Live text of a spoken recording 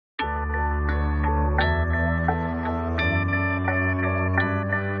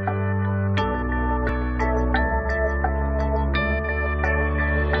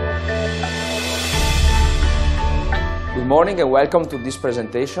Good morning and welcome to this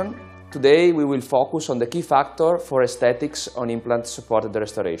presentation. Today we will focus on the key factor for aesthetics on implant-supported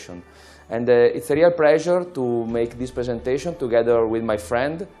restoration. And it's a real pleasure to make this presentation together with my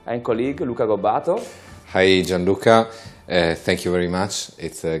friend and colleague Luca Gobbato. Hi Gianluca, thank you very much.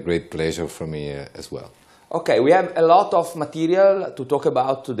 It's a great pleasure for me as well. Okay, we have a lot of material to talk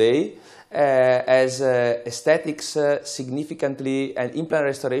about today as aesthetics significantly and implant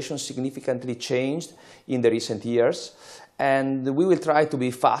restoration significantly changed in the recent years. And we will try to be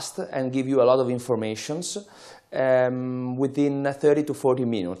fast and give you a lot of information within 30 to 40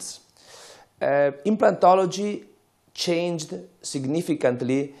 minutes. Implantology changed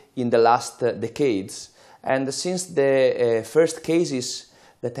significantly in the last decades. And since the first cases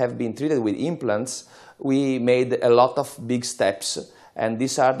that have been treated with implants, we made a lot of big steps. And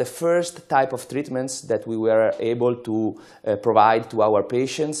these are the first type of treatments that we were able to provide to our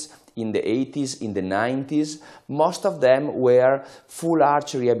patients in the 80s, in the 90s. Most of them were full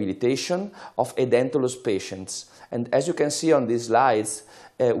arch rehabilitation of edentulous patients. And as you can see on these slides,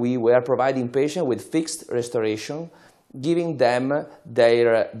 we were providing patients with fixed restoration, giving them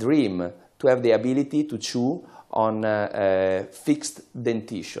their dream to have the ability to chew on fixed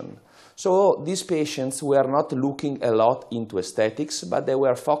dentition. So these patients were not looking a lot into aesthetics, but they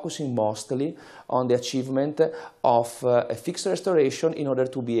were focusing mostly on the achievement of a fixed restoration in order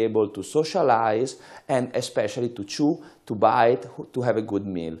to be able to socialize and especially to chew, to bite, to have a good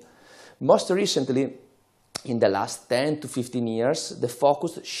meal. Most recently, in the last 10 to 15 years, the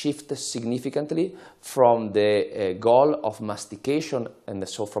focus shifted significantly from the goal of mastication, and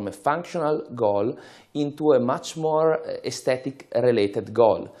so from a functional goal, into a much more aesthetic-related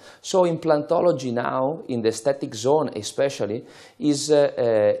goal. So implantology now, in the aesthetic zone especially, is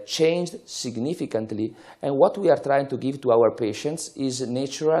changed significantly, and what we are trying to give to our patients is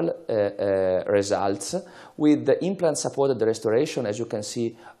natural results with the implant-supported restoration, as you can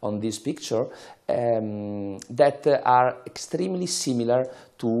see on this picture, that are extremely similar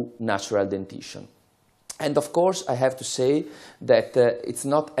to natural dentition. And of course, I have to say that it's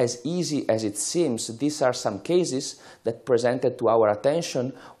not as easy as it seems. These are some cases that presented to our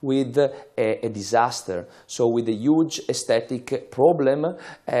attention with a disaster, so with a huge aesthetic problem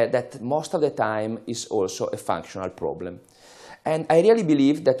that most of the time is also a functional problem. And I really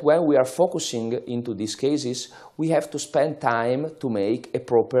believe that when we are focusing into these cases, we have to spend time to make a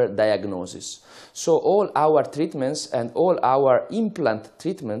proper diagnosis. So all our treatments and all our implant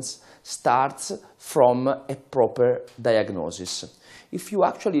treatments starts from a proper diagnosis. If you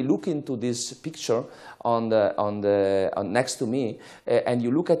actually look into this picture next to me and you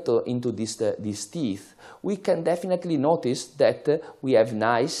look into these teeth, we can definitely notice that we have a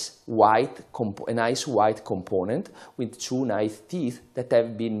nice white component with two nice teeth that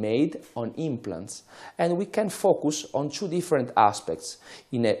have been made on implants. And we can focus on two different aspects,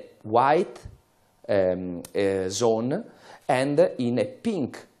 in a white zone and in a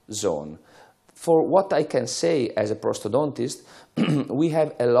pink zone. For what I can say as a prosthodontist, we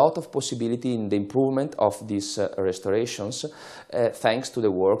have a lot of possibility in the improvement of these restorations thanks to the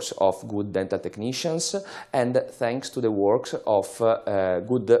works of good dental technicians and thanks to the works of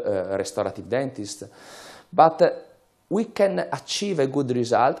good restorative dentists. But we can achieve a good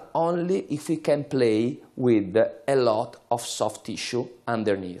result only if we can play with a lot of soft tissue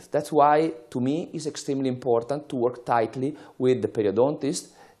underneath. That's why, to me, it's extremely important to work tightly with the periodontist,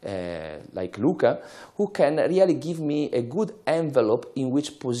 like Luca, who can really give me a good envelope in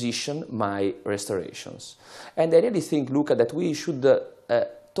which position my restorations. And I really think, Luca, that we should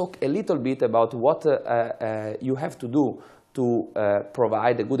talk a little bit about what you have to do to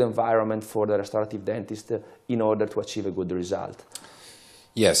provide a good environment for the restorative dentist in order to achieve a good result.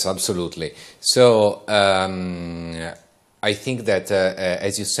 Yes, absolutely. So I think that,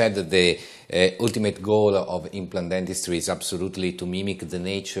 as you said, the ultimate goal of implant dentistry is absolutely to mimic the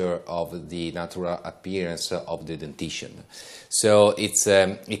nature of the natural appearance of the dentition. So it's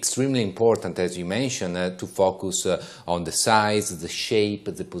extremely important, as you mentioned, to focus on the size, the shape,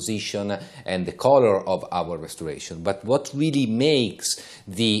 the position, and the color of our restoration. But what really makes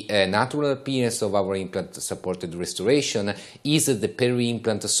the natural appearance of our implant-supported restoration is the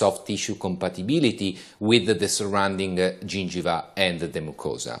peri-implant soft tissue compatibility with the surrounding gingiva and the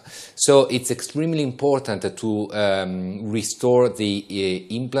mucosa. So it's extremely important to restore the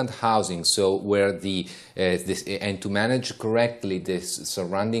implant housing, so where and to manage correctly the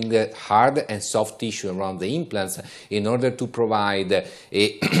surrounding hard and soft tissue around the implants in order to provide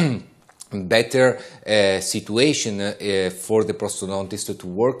a better situation for the prosthodontist to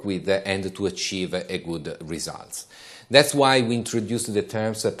work with and to achieve a good results. That's why we introduced the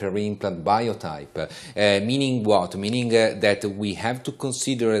terms peri-implant biotype, meaning what? Meaning that we have to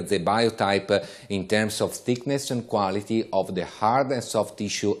consider the biotype in terms of thickness and quality of the hard and soft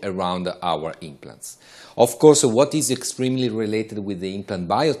tissue around our implants. Of course, what is extremely related with the implant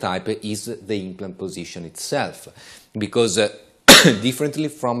biotype is the implant position itself, because differently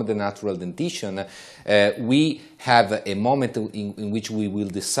from the natural dentition, we have a moment in which we will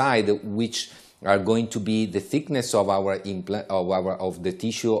decide which are going to be the thickness of our implant, of the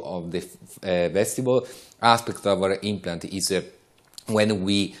tissue of the vestibule aspect of our implant is when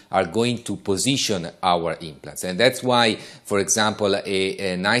we are going to position our implants. And that's why, for example,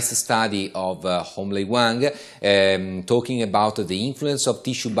 a nice study of Homley Wang talking about the influence of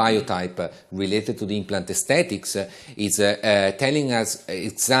tissue biotype related to the implant aesthetics is telling us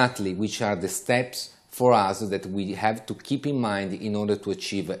exactly which are the steps for us that we have to keep in mind in order to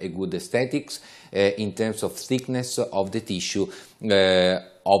achieve a good aesthetics in terms of thickness of the tissue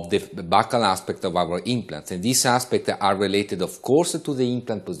of the buccal aspect of our implants. And these aspects are related, of course, to the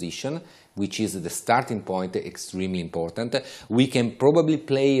implant position, which is the starting point, extremely important. We can probably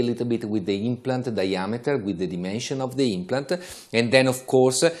play a little bit with the implant diameter, with the dimension of the implant, and then of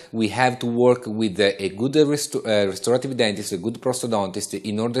course we have to work with a good restorative dentist, a good prosthodontist,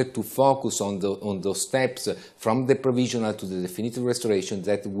 in order to focus on those steps from the provisional to the definitive restoration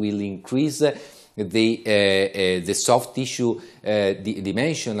that will increase the soft tissue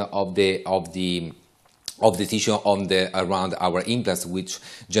dimension of the tissue around our implants, which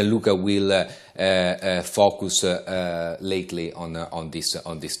Gianluca will focus lately on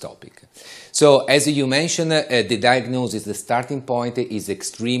this topic. So, as you mentioned, the diagnosis, the starting point, is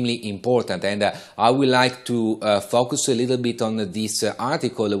extremely important, and I would like to focus a little bit on this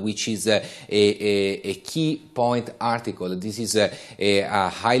article, which is a key point article. This is a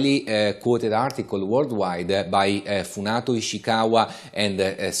highly quoted article worldwide by Funato, Ishikawa,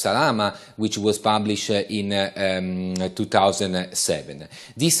 and Salama, which was published in 2007.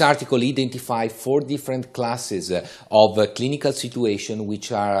 This article identified 4 different classes of clinical situation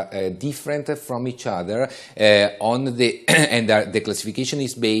which are different from each other and the classification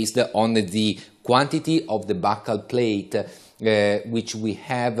is based on the quantity of the buccal plate which we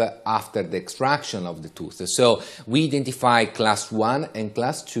have after the extraction of the tooth. So we identify class 1 and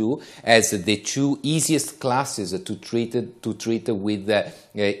class 2 as the 2 easiest classes to treat with,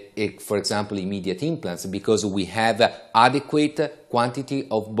 for example, immediate implants, because we have adequate quantity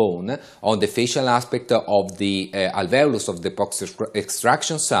of bone on the facial aspect of the alveolus of the post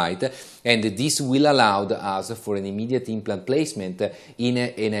extraction site, and this will allow us for an immediate implant placement in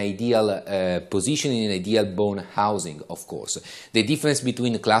an ideal position, in an ideal bone housing, of course. The difference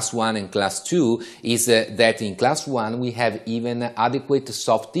between class 1 and class 2 is that in class 1 we have even adequate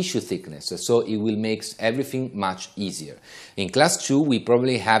soft tissue thickness, so it will make everything much easier. In class 2 we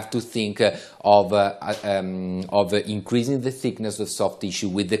probably have to think of increasing the thickness of soft tissue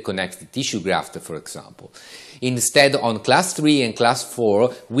with the connective tissue graft, for example. Instead, on class 3 and class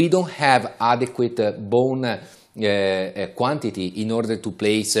 4, we don't have adequate bone quantity in order to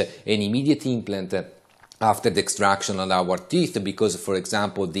place an immediate implant after the extraction of our teeth, because, for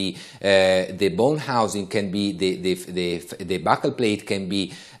example, the bone housing can be the buccal plate can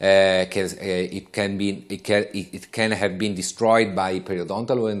be it can have been destroyed by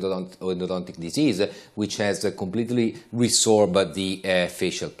periodontal or endodontic disease, which has completely resorbed the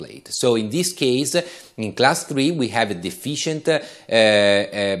facial plate. So in this case, in class 3, we have a deficient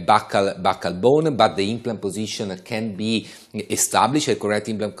buccal bone, but the implant position can be established, a correct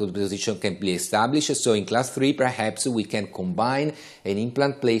implant position can be established. So in class 3, perhaps we can combine an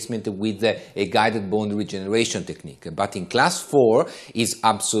implant placement with a guided bone regeneration technique. But in class 4 is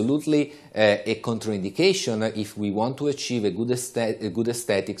absolutely a contraindication if we want to achieve a good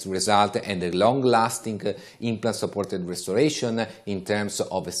aesthetics result and a long-lasting implant-supported restoration in terms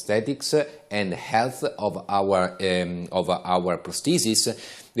of aesthetics and health of our prosthesis.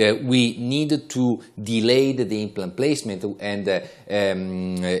 We need to delay the implant placement and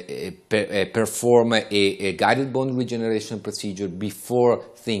perform a guided bone regeneration procedure before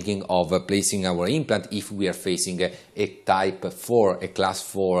thinking of placing our implant if we are facing a type 4, a class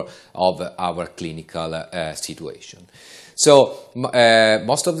 4 of our clinical situation. So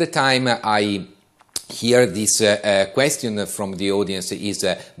most of the time I hear this question from the audience is,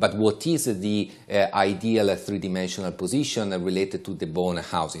 but what is the ideal three-dimensional position related to the bone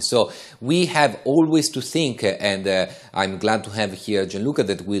housing? So we have always to think, and I'm glad to have here Gianluca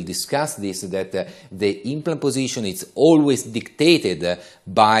that will discuss this, that the implant position is always dictated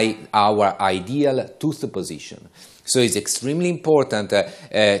by our ideal tooth position. So it's extremely important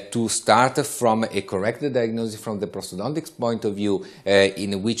to start from a correct diagnosis from the prosthodontics point of view,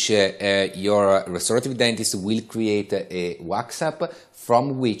 in which your restorative dentist will create a wax-up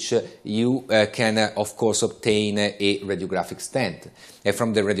from which you can, of course, obtain a radiographic stent. And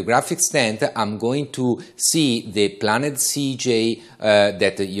from the radiographic stent, I'm going to see the planned CJ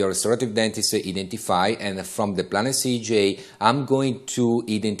that your restorative dentist identify, and from the planned CJ, I'm going to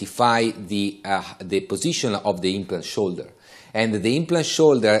identify the position of the implant shoulder. And the implant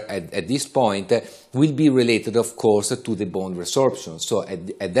shoulder at this point will be related, of course, to the bone resorption. So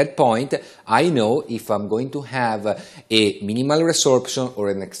at that point, I know if I'm going to have a minimal resorption or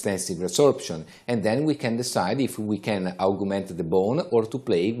an extensive resorption. And then we can decide if we can augment the bone or to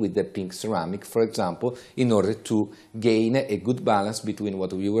play with the pink ceramic, for example, in order to gain a good balance between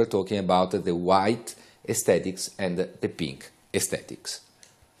what we were talking about, the white aesthetics and the pink aesthetics.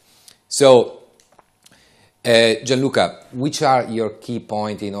 So, Gianluca, which are your key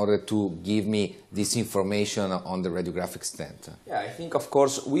points in order to give me this information on the radiographic stent? Yeah, I think, of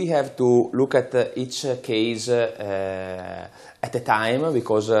course, we have to look at each case at a time,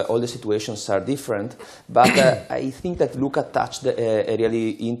 because all the situations are different. But I think that Luca touched a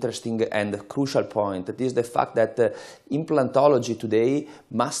really interesting and crucial point. That is the fact that implantology today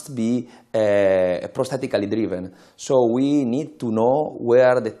must be prosthetically driven. So we need to know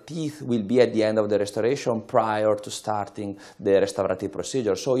where the teeth will be at the end of the restoration prior to starting the restorative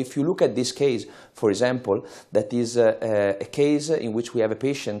procedure. So if you look at this case, for example, that is a case in which we have a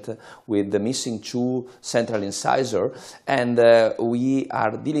patient with the missing 2 central incisor, and we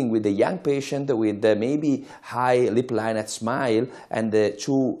are dealing with a young patient with maybe high lip line at smile and the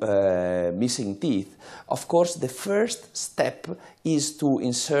 2 missing teeth. Of course, the first step is to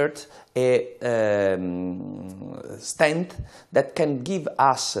insert a stent that can give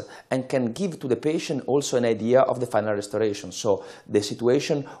us and can give to the patient also an idea of the final restoration. So the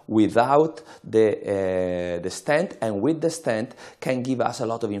situation without the stent and with the stent can give us a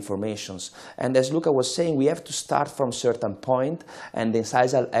lot of information. And as Luca was saying, we have to start from certain point, and the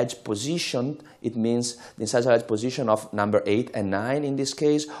incisal edge position, it means the incisal edge position of number 8 and 9 in this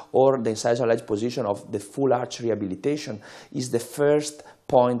case, or the incisal edge position of the full arch rehabilitation, is the first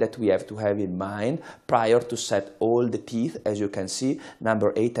point that we have to have in mind prior to set all the teeth, as you can see,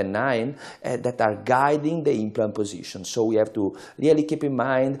 number 8 and 9, that are guiding the implant position. So we have to really keep in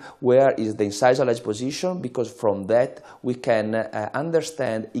mind where is the incisal edge position, because from that we can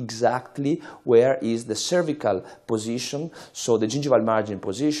understand exactly where is the cervical position, so the gingival margin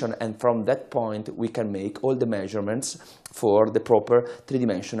position, and from that point we can make all the measurements for the proper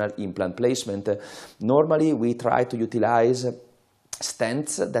three-dimensional implant placement. Normally we try to utilize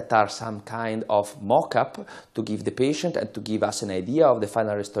stents that are some kind of mock-up to give the patient and to give us an idea of the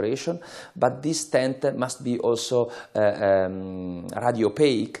final restoration, but this stent must be also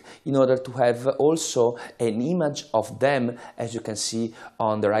radio-opaque in order to have also an image of them, as you can see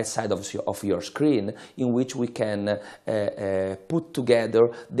on the right side of your screen, in which we can put together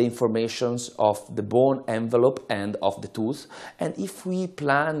the informations of the bone envelope and of the tooth. And if we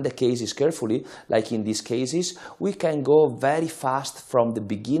plan the cases carefully, like in these cases, we can go very fast from the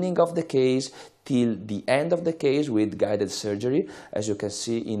beginning of the case till the end of the case with guided surgery, as you can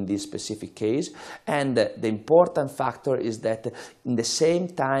see in this specific case. And the important factor is that in the same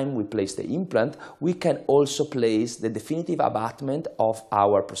time we place the implant, we can also place the definitive abutment of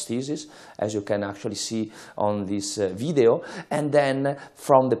our prosthesis, as you can actually see on this video. And then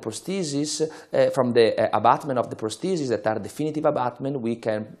from the prosthesis, from the abutment of the prosthesis that are definitive abutment, we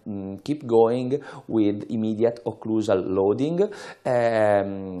can keep going with immediate occlusal loading,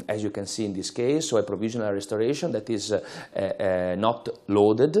 as you can see in this case. So a provisional restoration that is not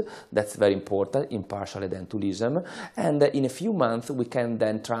loaded, that's very important in partial edentulism. And in a few months we can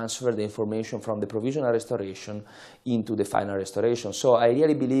then transfer the information from the provisional restoration into the final restoration. So I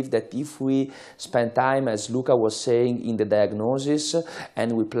really believe that if we spend time, as Luca was saying, in the diagnosis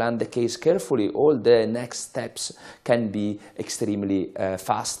and we plan the case carefully, all the next steps can be extremely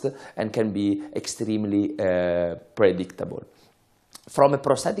fast and can be extremely predictable. From a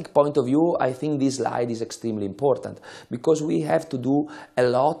prosthetic point of view, I think this slide is extremely important because we have to do a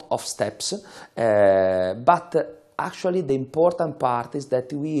lot of steps, but actually the important part is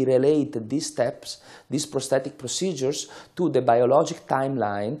that we relate these steps, these prosthetic procedures, to the biologic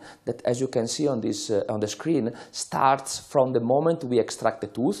timeline that, as you can see on this on the screen, starts from the moment we extract the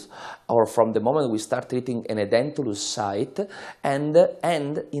tooth or from the moment we start treating an edentulous site and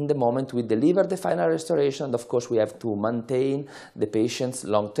end in the moment we deliver the final restoration. And of course we have to maintain the patients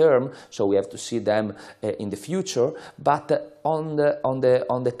long term, so we have to see them in the future, but on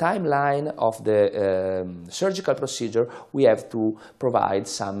the timeline of the surgical procedure, we have to provide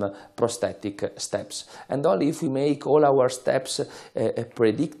some prosthetic steps. And only if we make all our steps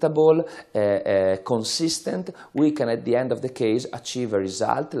predictable, consistent, we can at the end of the case achieve a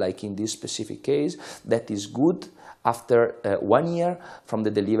result, like in this specific case, that is good after 1 year from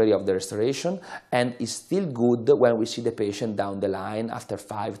the delivery of the restoration, and is still good when we see the patient down the line after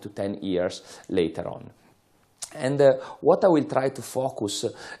 5 to 10 years later on. And what I will try to focus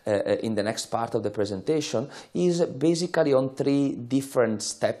in the next part of the presentation is basically on 3 different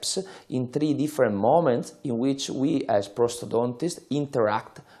steps, in 3 different moments in which we as prosthodontists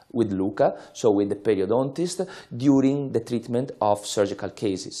interact with Luca, so with the periodontist, during the treatment of surgical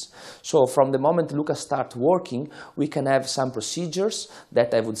cases. So from the moment Luca starts working, we can have some procedures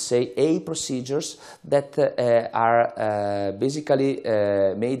that I would say procedures that are basically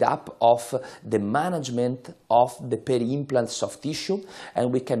made up of the management of the peri-implant soft tissue,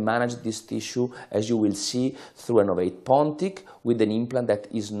 and we can manage this tissue, as you will see, through an ovate pontic with an implant that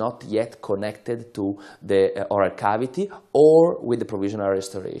is not yet connected to the oral cavity, or with the provisional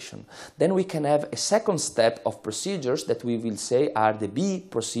restoration. Then we can have a second step of procedures that we will say are the B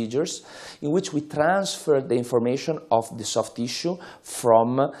procedures, in which we transfer the information of the soft tissue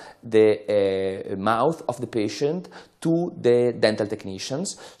from the mouth of the patient to the dental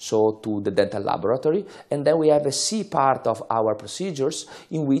technicians, so to the dental laboratory. And then we have a C part of our procedures,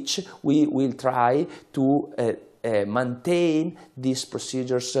 in which we will try to maintain these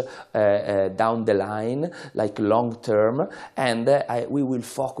procedures down the line, like long term, and we will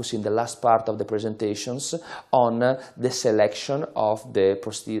focus in the last part of the presentations on the selection of the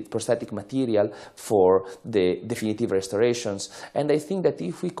prosthetic material for the definitive restorations. And I think that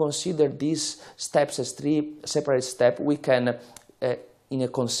if we consider these steps as 3 separate steps, we can in a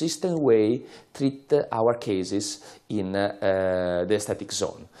consistent way treat our cases in the aesthetic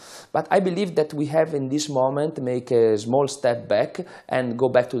zone. But I believe that we have in this moment make a small step back and go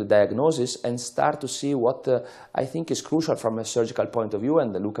back to the diagnosis and start to see what I think is crucial from a surgical point of view,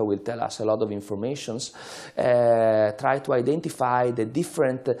 and Luca will tell us a lot of informations, try to identify the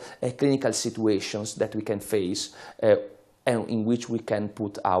different clinical situations that we can face and in which we can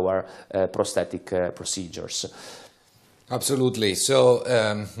put our prosthetic procedures. Absolutely. So,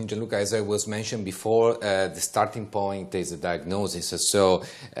 Gianluca, as I was mentioned before, the starting point is the diagnosis. So,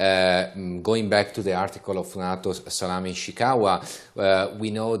 going back to the article of Funato, Salami, Ishikawa,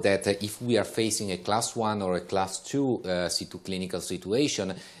 we know that if we are facing a class 1 or a class 2 C2 clinical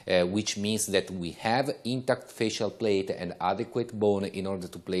situation, which means that we have intact facial plate and adequate bone in order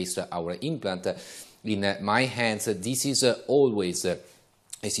to place our implant, in my hands, this is always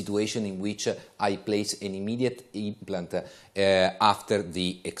a situation in which I place an immediate implant after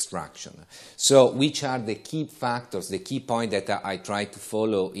the extraction. So which are the key factors, the key point that I try to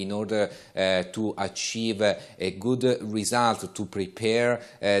follow in order to achieve a good result, to prepare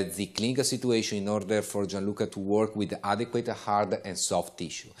the clinical situation in order for Gianluca to work with adequate hard and soft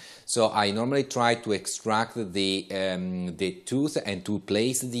tissue. So I normally try to extract the tooth and to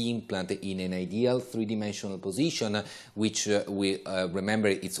place the implant in an ideal 3-dimensional position, which we remember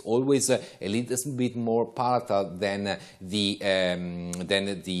it's always a little bit more palatal than the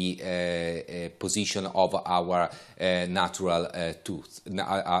position of our natural tooth,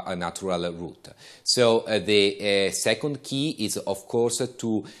 natural root. So the second key is, of course,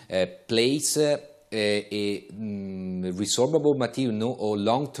 to place a resorbable material or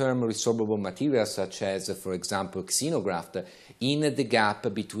long-term resorbable material, such as, for example, xenograft, in the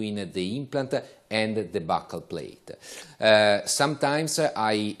gap between the implant and the buccal plate. Sometimes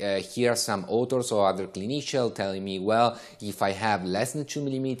I hear some authors or other clinicians telling me, well, if I have less than 2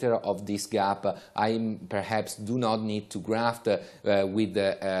 millimeters of this gap, I perhaps do not need to graft with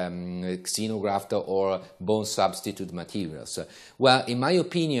xenograft or bone substitute materials. Well, in my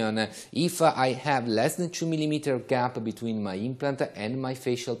opinion, if I have less than 2 millimeter gap between my implant and my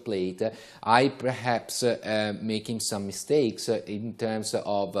facial plate, I perhaps making some mistakes in terms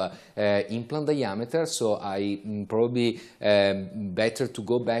of implant diameter, so I probably better to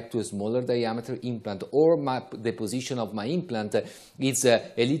go back to a smaller diameter implant, or the position of my implant is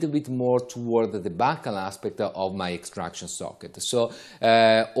a little bit more toward the buccal aspect of my extraction socket. So,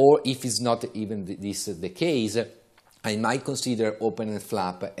 or if it's not even this the case, I might consider open and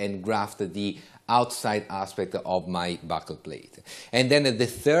flap and graft the outside aspect of my buccal plate. And then the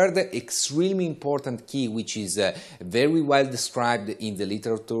third extremely important key, which is very well described in the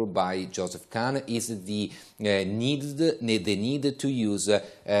literature by Joseph Kahn, is the need to use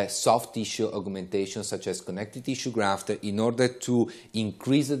soft tissue augmentation such as connective tissue graft in order to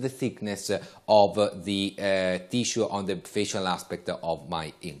increase the thickness of the tissue on the facial aspect of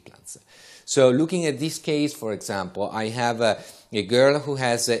my implants. So looking at this case, for example, I have a girl who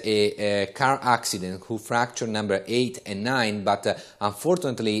has a car accident who fractured number 8 and 9, but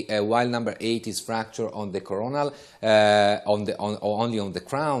unfortunately, while number 8 is fractured on the coronal, only on the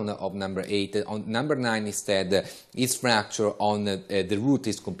crown of number 8, on number 9 instead is fractured on the root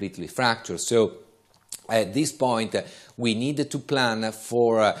is completely fractured. So at this point, we need to plan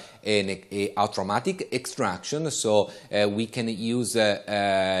for a traumatic extraction, so we can use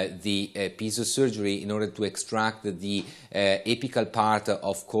the piezo surgery in order to extract the apical part,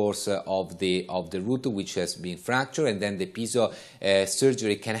 of course, of the root which has been fractured, and then the piezo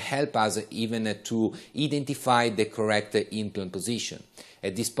surgery can help us even to identify the correct implant position.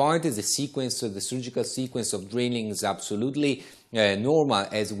 At this point, the surgical sequence of drilling is absolutely normal,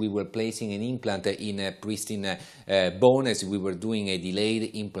 as we were placing an implant in a pristine bone, as we were doing a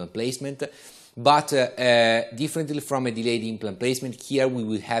delayed implant placement. But differently from a delayed implant placement, here we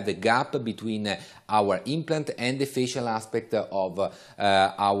will have a gap between our implant and the facial aspect of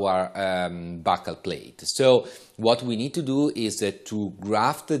our buccal plate. So what we need to do is to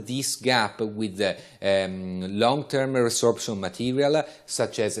graft this gap with long-term resorption material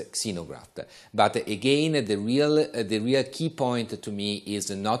such as xenograft. But again, the real key point to me is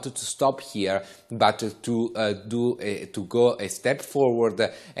not to stop here, but to go a step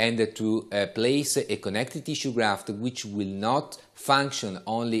forward and to place a connective tissue graft which will not function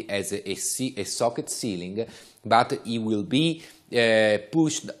only as a socket sealing, but it will be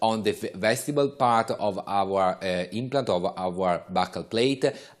pushed on the vestibule part of our implant, of our buccal plate,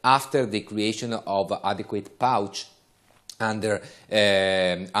 after the creation of adequate pouch under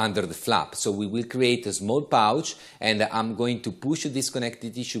the flap. So we will create a small pouch, and I'm going to push this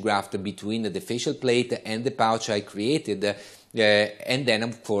connective tissue graft between the facial plate and the pouch I created. And then,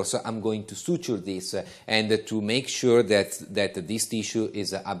 of course, I'm going to suture this and to make sure that this tissue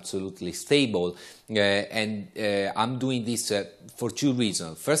is absolutely stable. And I'm doing this for two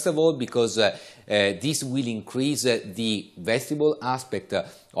reasons. First of all, because this will increase the vestibule aspect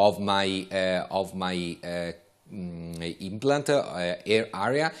of my implant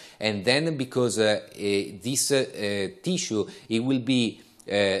area, and then because this tissue, it will be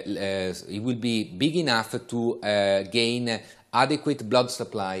big enough to gain adequate blood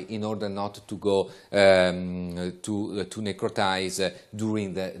supply in order not to go to necrotize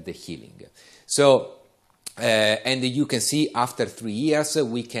during the healing. So and you can see after 3 years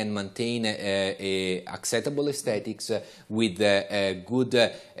we can maintain acceptable aesthetics with a good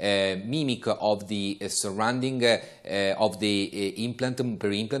mimic of the surrounding of the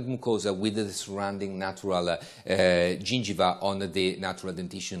peri-implant mucosa with the surrounding natural gingiva on the natural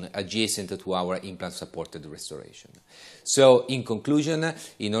dentition adjacent to our implant-supported restoration. So, in conclusion,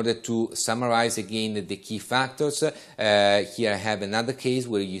 in order to summarize again the key factors, here I have another case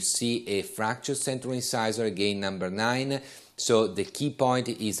where you see a fractured central incisor, again number 9. So the key point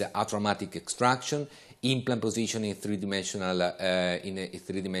is atraumatic extraction, implant position in a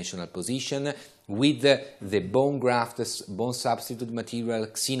three-dimensional position, with the bone graft, bone substitute material,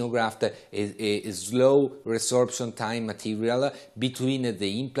 xenograft, a slow resorption time material between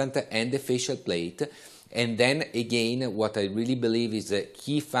the implant and the facial plate. And then again, what I really believe is a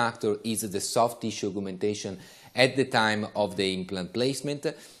key factor is the soft tissue augmentation at the time of the implant placement.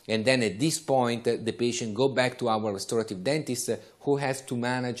 And then at this point, the patient go back to our restorative dentist who has to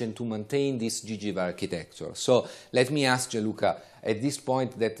manage and to maintain this gingiva architecture. So let me ask Gianluca, at this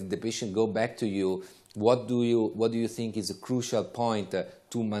point that the patient go back to you, what do you think is a crucial point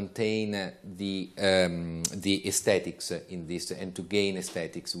to maintain the aesthetics in this and to gain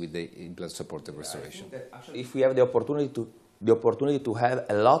aesthetics with the implant supported restoration? I think that actually, if we have the opportunity to have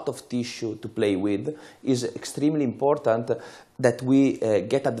a lot of tissue to play with, is extremely important that we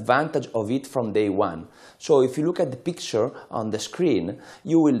get advantage of it from day one. So if you look at the picture on the screen,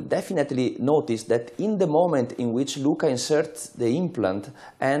 you will definitely notice that in the moment in which Luca inserts the implant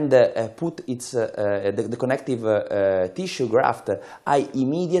and put the connective tissue graft, I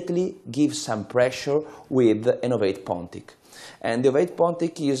immediately give some pressure with Innovate Pontic. And the ovate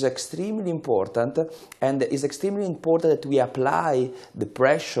pontic is extremely important, and it's extremely important that we apply the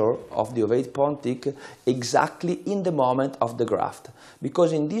pressure of the ovate pontic exactly in the moment of the graft,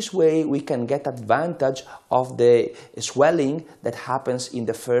 because in this way we can get advantage of the swelling that happens in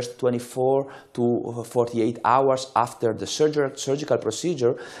the first 24 to 48 hours after the surgical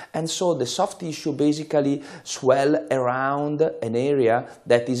procedure, and so the soft tissue basically swell around an area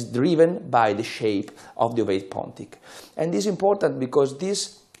that is driven by the shape of the ovate pontic. And this is important because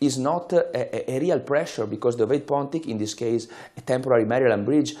this is not a real pressure, because the ovate pontic, in this case a temporary Maryland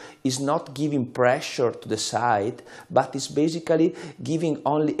bridge, is not giving pressure to the site, but is basically giving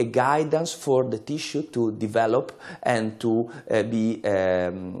only a guidance for the tissue to develop and to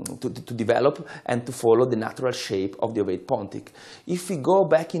develop and to follow the natural shape of the ovate pontic. If we go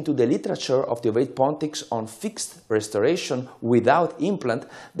back into the literature of the ovate pontics on fixed restoration without implant,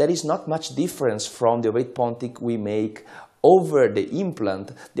 there is not much difference from the ovate pontic we make over the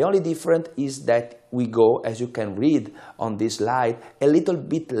implant. The only difference is that we go, as you can read on this slide, a little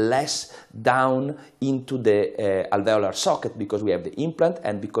bit less down into the alveolar socket, because we have the implant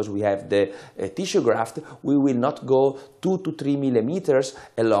and because we have the tissue graft. We will not go 2 to 3 millimeters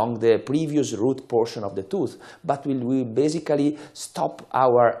along the previous root portion of the tooth, but we will basically stop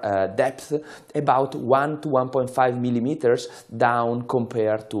our depth about 1 to 1.5 millimeters down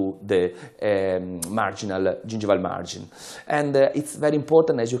compared to the marginal gingival margin. And it's very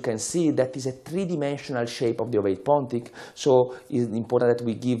important, as you can see, that is a three-dimensional shape of the ovate pontic, so it's important that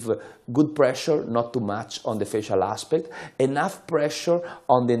we give good pressure, not too much on the facial aspect, enough pressure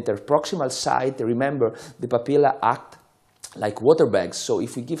on the interproximal side. Remember, the papilla act like water bags, so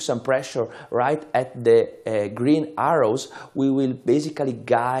if we give some pressure right at the green arrows, we will basically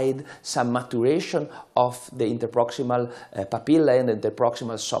guide some maturation of the interproximal papilla and the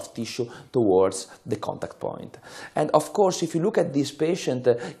interproximal soft tissue towards the contact point. And of course, if you look at this patient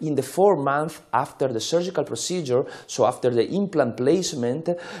in the 4 months after the surgical procedure, so after the implant placement,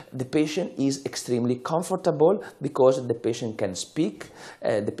 the patient is extremely comfortable, because the patient can speak,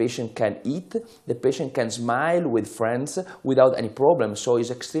 the patient can eat, the patient can smile with friends without any problem, so it's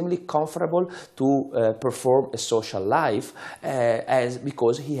extremely comfortable to perform a social life,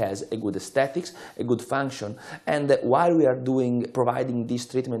 because he has a good aesthetics, a good function. And while we are providing this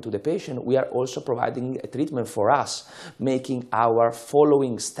treatment to the patient, we are also providing a treatment for us, making our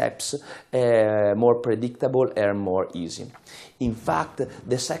following steps more predictable and more easy. In fact,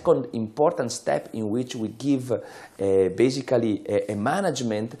 the second important step in which we give basically a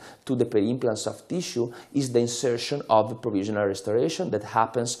management to the peri-implant soft tissue is the insertion of provisional restoration that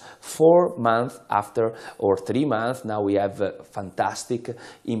happens 4 months after, or 3 months. Now we have fantastic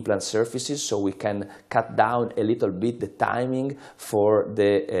implant surfaces, so we can cut down a little bit the timing for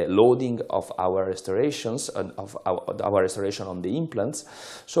the loading of our restorations, of our restoration on the implants.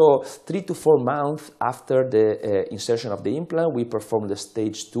 So 3 to 4 months after the insertion of the implant, we perform the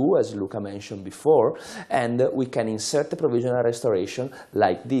stage 2, as Luca mentioned before, and we can insert the provisional restoration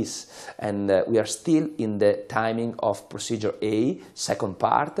like this. And we are still in the timing of procedure A, second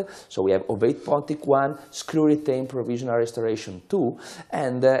part. So we have ovate pontic 1, screw retain provisional restoration 2,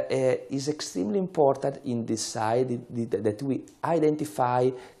 and is extremely important in this side that we identify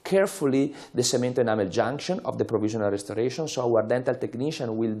carefully the cemento enamel junction of the provisional restoration. So our dental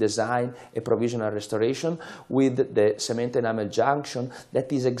technician will design a provisional restoration with the cemento enamel junction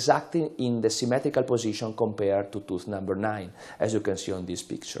that is exactly in the symmetrical position compared to tooth number 9, as you can see on this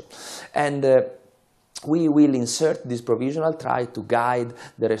picture. And we will insert this provisional, try to guide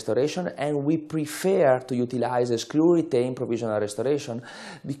the restoration, and we prefer to utilize a screw retain provisional restoration,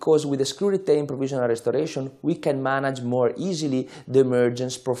 because with the screw retain provisional restoration we can manage more easily the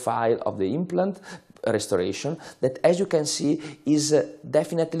emergence profile of the implant restoration, that, as you can see, is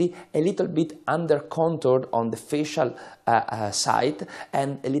definitely a little bit under contoured on the facial side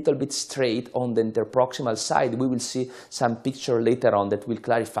and a little bit straight on the interproximal side. We will see some picture later on that will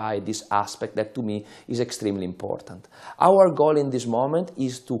clarify this aspect that to me is extremely important. Our goal in this moment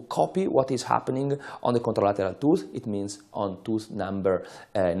is to copy what is happening on the contralateral tooth. It means on tooth number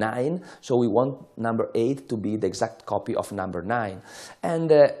 9. So we want number 8 to be the exact copy of number 9.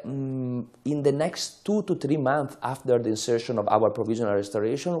 And in the next 2 to 3 months after the insertion of our provisional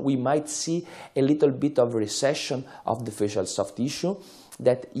restoration, we might see a little bit of recession of the facial soft tissue,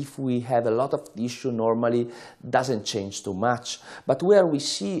 that if we have a lot of tissue, normally doesn't change too much. But where we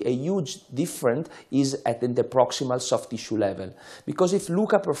see a huge difference is at the interproximal soft tissue level. Because if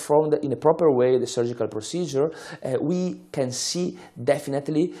Luca performed in a proper way the surgical procedure, we can see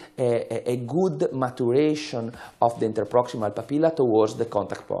definitely a good maturation of the interproximal papilla towards the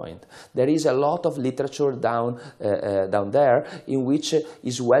contact point. There is a lot of literature down there in which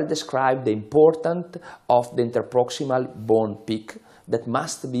is well described the importance of the interproximal bone peak that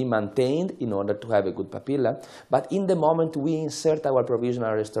must be maintained in order to have a good papilla. But in the moment we insert our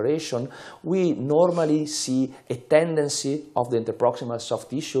provisional restoration, we normally see a tendency of the interproximal soft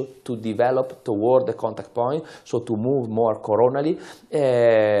tissue to develop toward the contact point, so to move more coronally,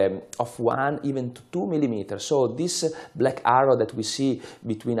 of 1 even to 2 millimeters. So this black arrow that we see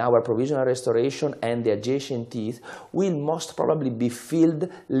between our provisional restoration and the adjacent teeth will most probably be filled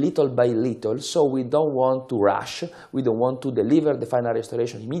little by little, so we don't want to rush, we don't want to deliver the final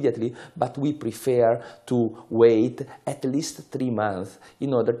restoration immediately, but we prefer to wait at least 3 months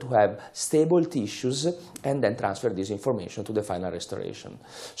in order to have stable tissues and then transfer this information to the final restoration.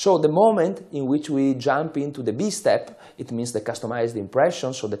 So the moment in which we jump into the B step, it means the customized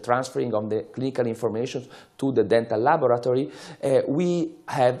impression, so the transferring of the clinical information to the dental laboratory, we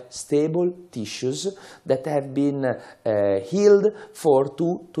have stable tissues that have been healed for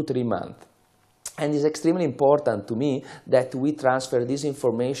 2 to 3 months. And it's extremely important to me that we transfer these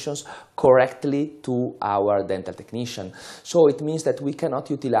informations correctly to our dental technician. So it means that we cannot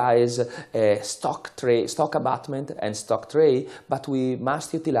utilize stock abutment and stock tray, but we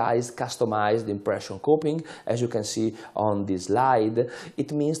must utilize customized impression coping, as you can see on this slide.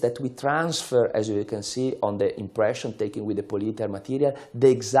 It means that we transfer, as you can see on the impression taken with the polyether material, the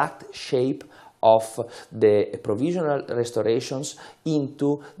exact shape of the provisional restorations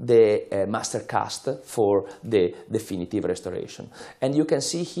into the master cast for the definitive restoration. And you can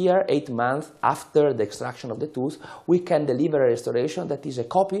see here 8 months after the extraction of the tooth, we can deliver a restoration that is a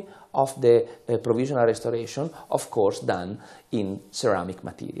copy of the provisional restoration, of course done in ceramic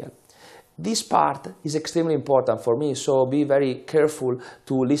material. This part is extremely important for me, so be very careful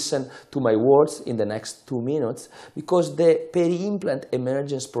to listen to my words in the next 2 minutes, because the peri-implant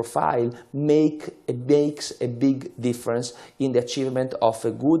emergence profile makes a big difference in the achievement of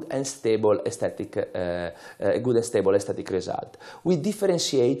a good and stable aesthetic result. We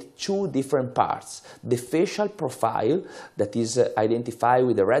differentiate 2 different parts: the facial profile that is identified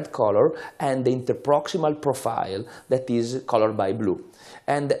with the red color, and the interproximal profile that is colored by blue.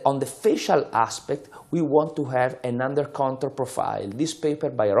 And on the facial aspect, we want to have an under contour profile. This paper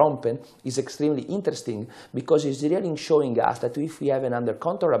by Rompen is extremely interesting because it's really showing us that if we have an under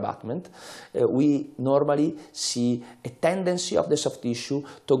contour abutment, we normally see a tendency of the soft tissue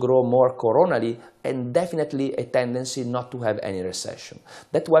to grow more coronally, and definitely a tendency not to have any recession.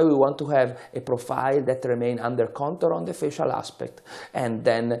 That's why we want to have a profile that remains under contour on the facial aspect, and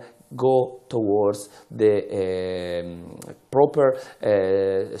then go towards the proper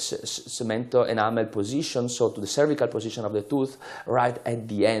cemento enamel position, so to the cervical position of the tooth, right at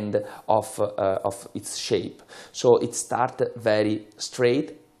the end of its shape. So it starts very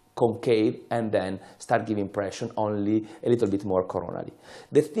straight, concave, and then start giving impression only a little bit more coronally.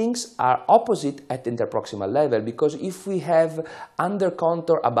 The things are opposite at the interproximal level, because if we have under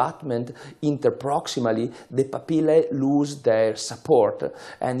contour abutment interproximally, the papillae lose their support.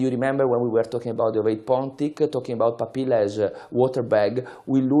 And you remember when we were talking about the ovate pontic, talking about papilla as a water bag,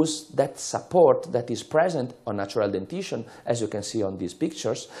 we lose that support that is present on natural dentition, as you can see on these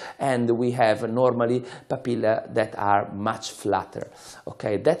pictures, and we have normally papilla that are much flatter.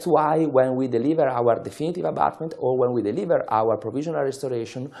 Okay, that's why when we deliver our definitive abutment or when we deliver our provisional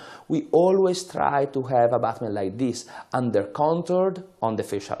restoration, we always try to have abutment like this, under contoured on the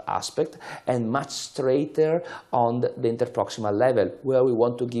facial aspect and much straighter on the interproximal level, where we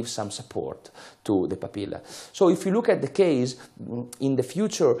want to give some support to the papilla. So if you look at the case in the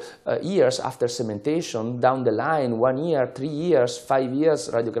future years after cementation, down the line, 1 year, 3 years, 5 years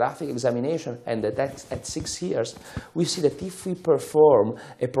radiographic examination, and at 6 years, we see that if we perform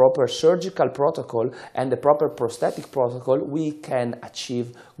a proper surgical protocol and a proper prosthetic protocol, we can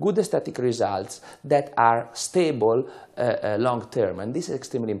achieve good aesthetic results that are stable long term. And this is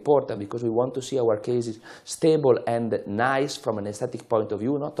extremely important because we want to see our cases stable and nice from an aesthetic point of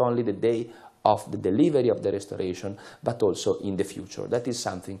view, not only the day of the delivery of the restoration, but also in the future. That is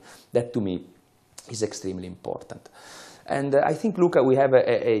something that to me is extremely important. And I think, Luca, we have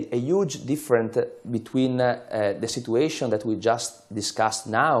a huge difference between the situation that we just discussed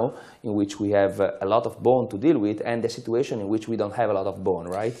now, in which we have a lot of bone to deal with, and the situation in which we don't have a lot of bone,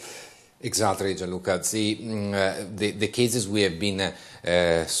 right? Exactly, Gianluca. The cases we have been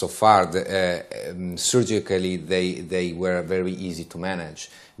so far, surgically, they were very easy to manage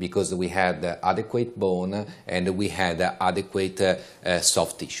because we had adequate bone and we had adequate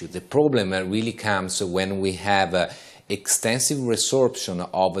soft tissue. The problem really comes when we have extensive resorption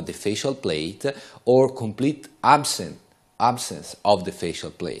of the facial plate or complete absence of the facial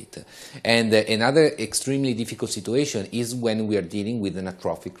plate. And another extremely difficult situation is when we are dealing with an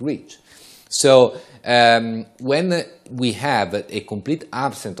atrophic ridge. So when we have a complete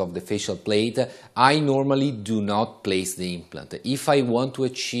absence of the facial plate, I normally do not place the implant. If I want to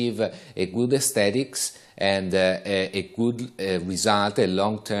achieve a good aesthetics and a good result, a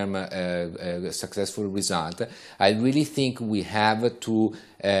long-term successful result, I really think we have to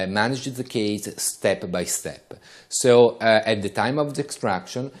manage the case step by step. So at the time of the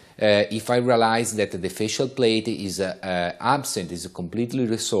extraction, if I realize that the facial plate is absent, is completely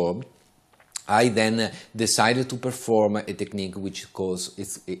resorbed, I then decided to perform a technique which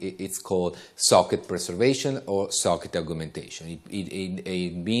it's called socket preservation or socket augmentation.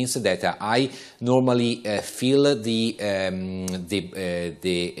 It means that I normally fill the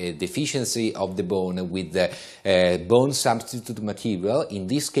deficiency of the bone with bone substitute material. In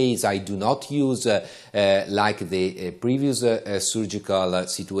this case, I do not use, like the previous surgical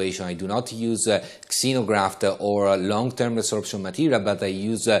situation, I do not use xenograft or long-term resorption material, but I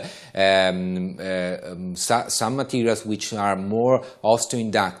use some materials which are more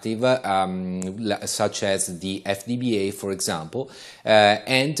osteoinductive, such as the FDBA, for example,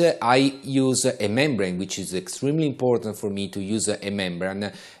 and I use a membrane, which is extremely important for me to use a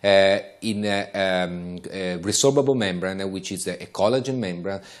membrane in a resorbable membrane, which is a collagen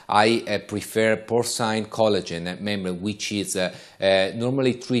membrane. I prefer porcine collagen membrane, which is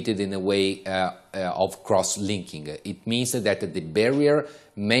normally treated in a way of cross-linking. It means that the barrier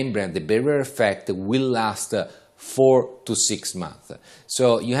membrane, the barrier effect will last 4 to 6 months.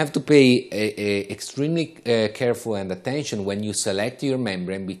 So you have to pay extremely careful and attention when you select your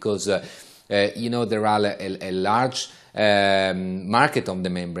membrane, because you know, there are a large market on the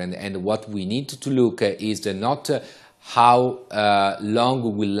membrane, and what we need to look is not how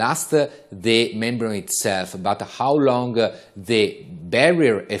long will last the membrane itself, but how long the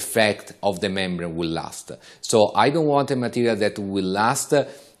barrier effect of the membrane will last. So I don't want a material that will last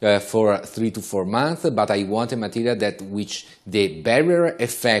for 3 to 4 months, but I want a material that which the barrier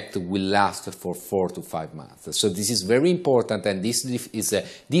effect will last for 4 to 5 months. So this is very important, and this is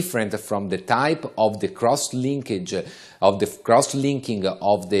different from the type of the cross-linkage, of the cross-linking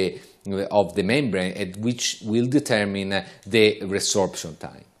of the membrane, which will determine the resorption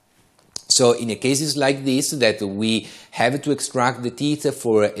time. So in cases like this, that we have to extract the teeth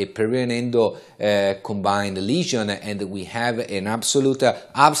for a periendo combined lesion, and we have an absolute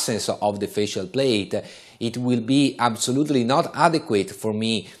absence of the facial plate, it will be absolutely not adequate for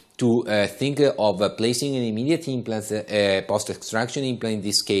me to think of placing an immediate implant, post-extraction implant in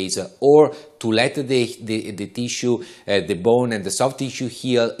this case, or to let the tissue, the bone and the soft tissue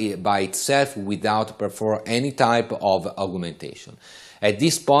heal by itself without perform any type of augmentation. At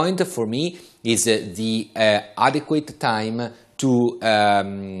this point, for me, is the adequate time to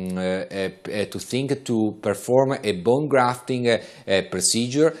think to perform a bone grafting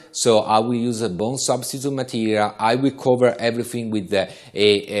procedure. So I will use a bone substitute material. I will cover everything with a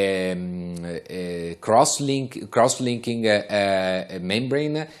cross-linking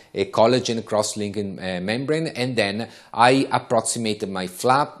membrane, a collagen cross-linking membrane, and then I approximate my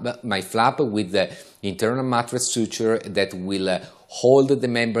flap with the internal mattress suture that will hold the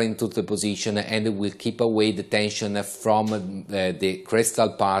membrane to the position and will keep away the tension from the crystal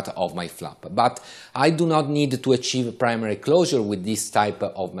part of my flap. But I do not need to achieve primary closure with this type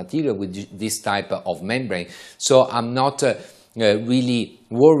of material, with this type of membrane. So I'm not really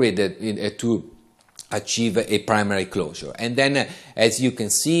worried to achieve a primary closure. And then, as you can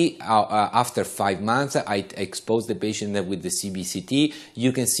see, after 5 months, I expose the patient with the CBCT.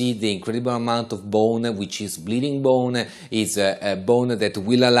 You can see the incredible amount of bone, which is bleeding bone, is a bone that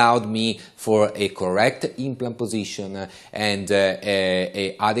will allow me for a correct implant position and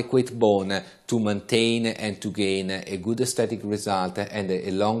a adequate bone to maintain and to gain a good aesthetic result and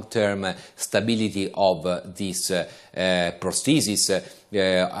a long-term stability of this prosthesis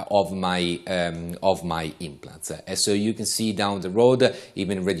of my implants. So you can see down the road,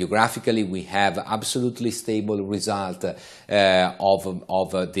 even radiographically, we have absolutely stable result of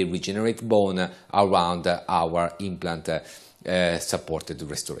the regenerate bone around our implant supported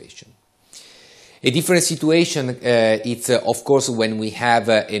restoration. A different situation, it's of course when we have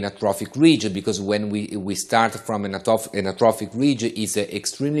an atrophic ridge, because when we start from an atrophic ridge, it's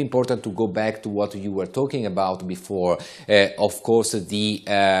extremely important to go back to what you were talking about before. Of course, the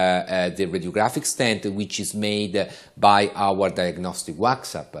radiographic stent, which is made by our diagnostic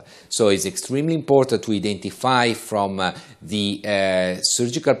wax-up. So it's extremely important to identify from the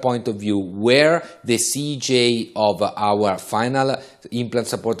surgical point of view where the CEJ of our final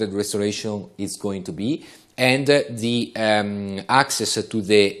implant-supported restoration is going to be, and the access to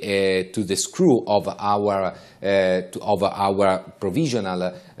the screw of our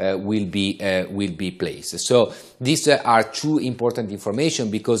provisional will be placed. So these are two important information,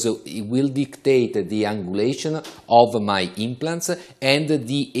 because it will dictate the angulation of my implants and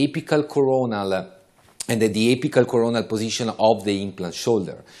the apical coronal position of the implant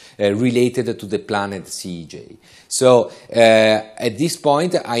shoulder related to the planned CEJ. So at this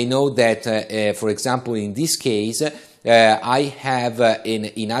point, I know that, for example, in this case, I have an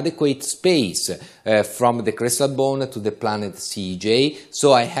inadequate space from the crestal bone to the planned CEJ,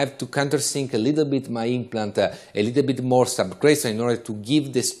 so I have to countersink a little bit my implant, a little bit more subcrestal, in order to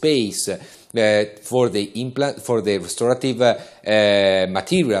give the space for the implant, for the restorative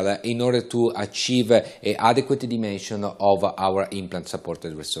material, in order to achieve an adequate dimension of our implant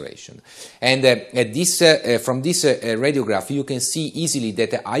supported restoration. And from this radiograph, you can see easily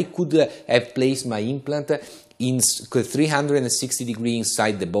that I could have placed my implant in 360 degrees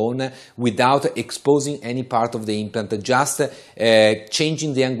inside the bone without exposing any part of the implant, just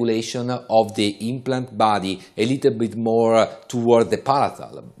changing the angulation of the implant body a little bit more toward the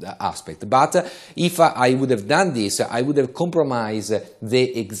palatal aspect. But if I would have done this, I would have compromised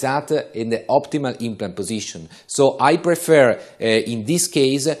the exact and the optimal implant position. So I prefer, in this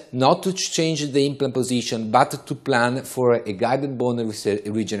case, not to change the implant position, but to plan for a guided bone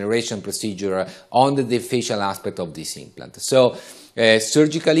regeneration procedure on the facial aspect of this implant. So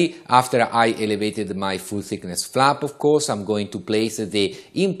surgically, after I elevated my full thickness flap, of course, I'm going to place the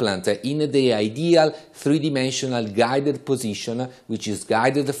implant in the ideal three-dimensional guided position, which is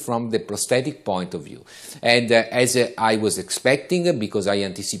guided from the prosthetic point of view. And as I was expecting, because I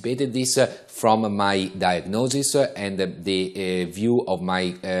anticipated this from my diagnosis and the view of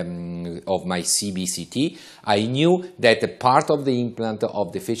my CBCT, I knew that a part of the implant,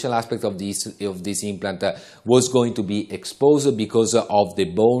 of the facial aspect of this implant, was going to be exposed because of the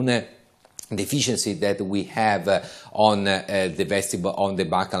bone deficiency that we have on the vestibule, on the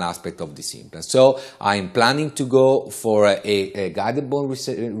buccal aspect of this implant. So I'm planning to go for a guided bone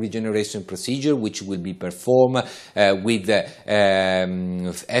regeneration procedure, which will be performed with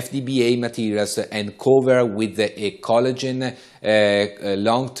FDBA materials and cover with a collagen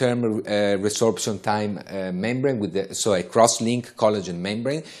long-term resorption time membrane, so a cross-link collagen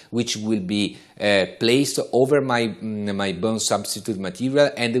membrane, which will be placed over my bone substitute material,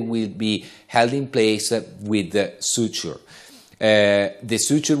 and it will be held in place with suture. The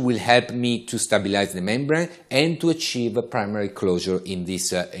suture will help me to stabilize the membrane and to achieve primary closure in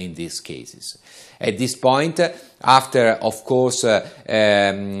these cases. At this point, after, of course,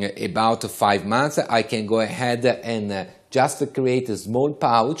 about 5 months, I can go ahead and just create a small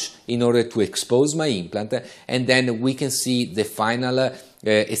pouch in order to expose my implant, and then we can see the final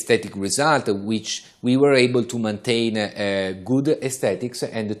aesthetic result, which we were able to maintain good aesthetics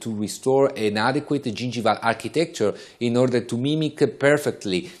and to restore an adequate gingival architecture in order to mimic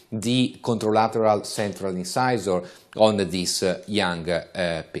perfectly the contralateral central incisor on this young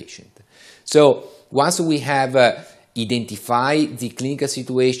patient. So once we have identify the clinical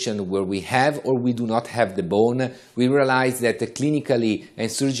situation where we have or we do not have the bone, we realize that clinically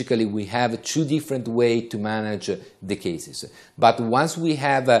and surgically we have two different ways to manage the cases. But once we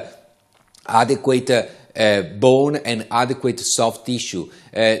have adequate bone and adequate soft tissue,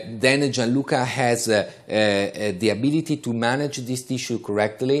 then Gianluca has the ability to manage this tissue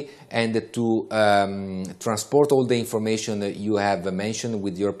correctly and to transport all the information that you have mentioned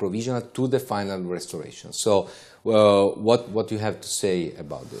with your provisional to the final restoration. So what you have to say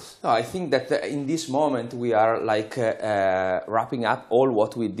about this? No, I think that in this moment we are like wrapping up all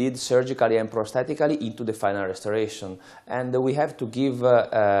what we did surgically and prosthetically into the final restoration, and we have to give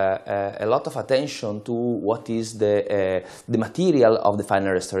a lot of attention to what is the material of the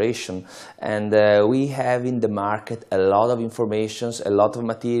final restoration. And we have in the market a lot of information, a lot of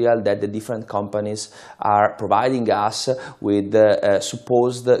material that the different companies are providing us with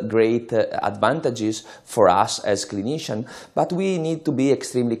supposed great advantages for us as clinicians, but we need to be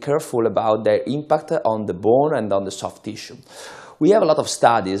extremely careful about their impact on the bone and on the soft tissue. we have a lot of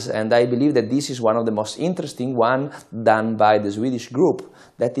studies, and I believe that this is one of the most interesting one done by the Swedish group,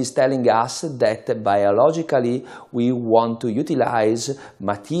 that is telling us that biologically we want to utilize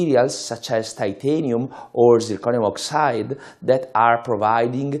materials such as titanium or zirconium oxide that are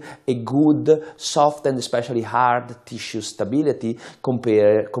providing a good soft and especially hard tissue stability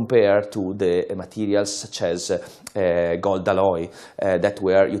compared to the materials such as gold alloy that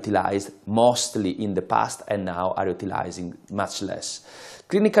were utilized mostly in the past and now are utilizing much less.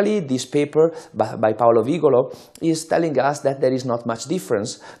 Clinically, this paper by Paolo Vigolo is telling us that there is not much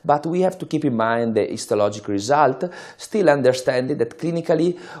difference, but we have to keep in mind the histologic result, still understanding that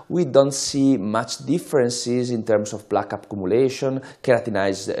clinically we don't see much differences in terms of plaque accumulation,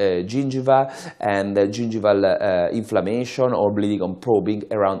 keratinized gingiva, and gingival inflammation or bleeding on probing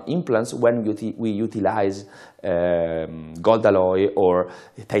around implants when we utilize gold alloy or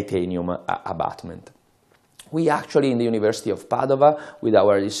titanium abutment. We actually, in the University of Padova, with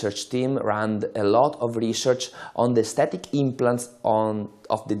our research team, ran a lot of research on the aesthetic implants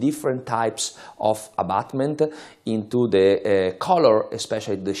of the different types of abutment into the color,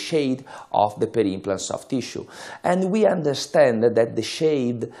 especially the shade of the peri-implant soft tissue. And we understand that the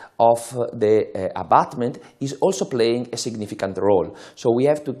shade of the abutment is also playing a significant role. So we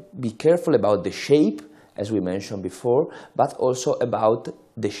have to be careful about the shape, as we mentioned before, but also about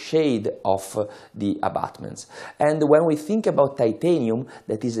the shade of the abutments. And when we think about titanium,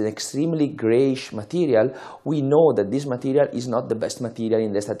 that is an extremely grayish material, we know that this material is not the best material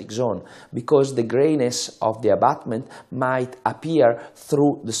in the aesthetic zone, because the grayness of the abutment might appear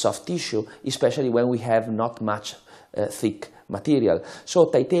through the soft tissue, especially when we have not much thick material. So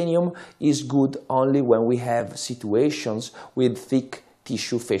titanium is good only when we have situations with thick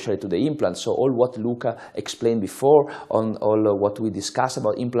tissue facially to the implant. So all what Luca explained before on all what we discussed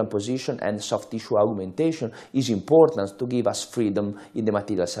about implant position and soft tissue augmentation is important to give us freedom in the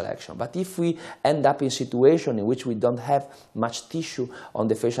material selection. But if we end up in a situation in which we don't have much tissue on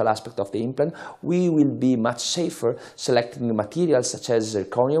the facial aspect of the implant, we will be much safer selecting materials such as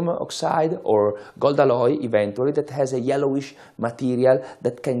zirconium oxide or gold alloy eventually that has a yellowish material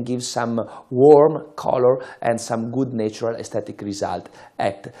that can give some warm color and some good natural aesthetic result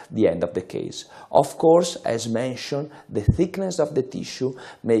at the end of the case. Of course, as mentioned, the thickness of the tissue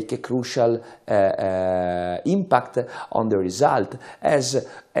make a crucial impact on the result, as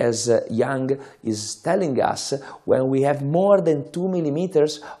Young is telling us, when we have more than 2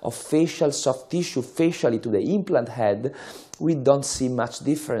 millimeters of facial soft tissue facially to the implant head, we don't see much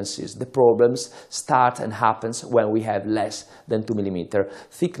differences. The problems start and happens when we have less than 2 millimeter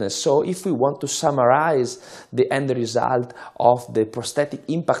thickness. So if we want to summarize the end result of the prosthetic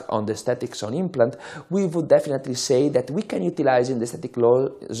impact on the aesthetic zone implant, we would definitely say that we can utilize in the aesthetic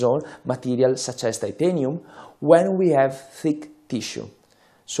zone materials such as titanium when we have thick tissue.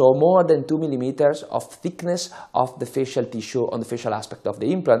 So more than 2 millimeters of thickness of the facial tissue on the facial aspect of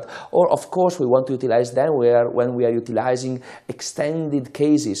the implant. Or of course we want to utilize them when we are utilizing extended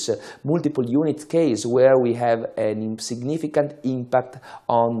cases, multiple unit case, where we have a significant impact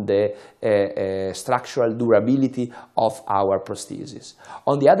on the structural durability of our prosthesis.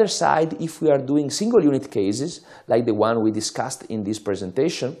 On the other side, if we are doing single unit cases, like the one we discussed in this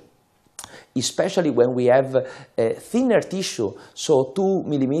presentation, especially when we have thinner tissue, so 2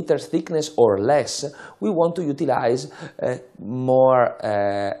 millimeters thickness or less, we want to utilize more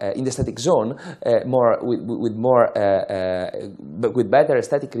in the aesthetic zone, with better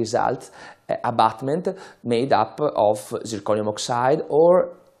aesthetic results, abutment made up of zirconium oxide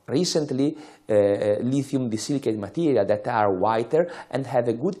or recently lithium disilicate material that are whiter and have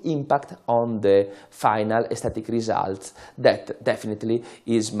a good impact on the final aesthetic results that definitely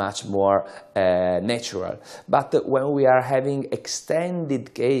is much more natural. But when we are having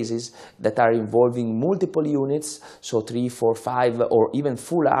extended cases that are involving multiple units, so 3, 4, 5 or even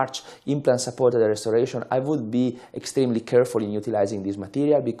full arch implant supported restoration, I would be extremely careful in utilizing this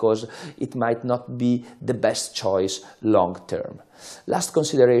material because it might not be the best choice long term. Last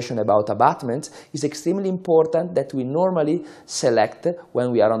consideration about abutments is extremely important that we normally select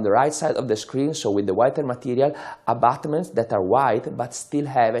when we are on the right side of the screen, so with the whiter material, abutments that are white but still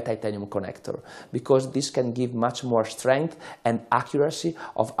have a titanium connector, because this can give much more strength and accuracy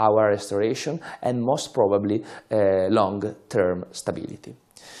of our restoration and most probably long-term stability.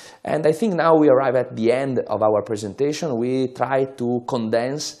 And I think now we arrive at the end of our presentation. We try to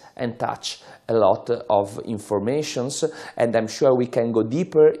condense and touch a lot of informations, and I'm sure we can go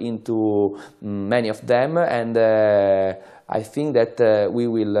deeper into many of them, and I think that we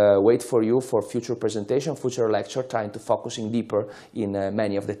will wait for you for future presentation, future lecture, trying to focusing deeper in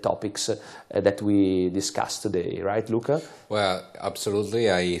many of the topics that we discussed today, right, Luca? Well,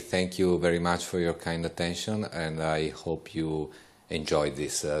 absolutely. I thank you very much for your kind attention, and I hope you enjoyed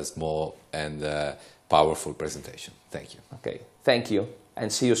this small and powerful presentation. Thank you. Okay, thank you,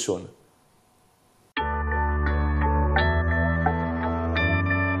 and see you soon.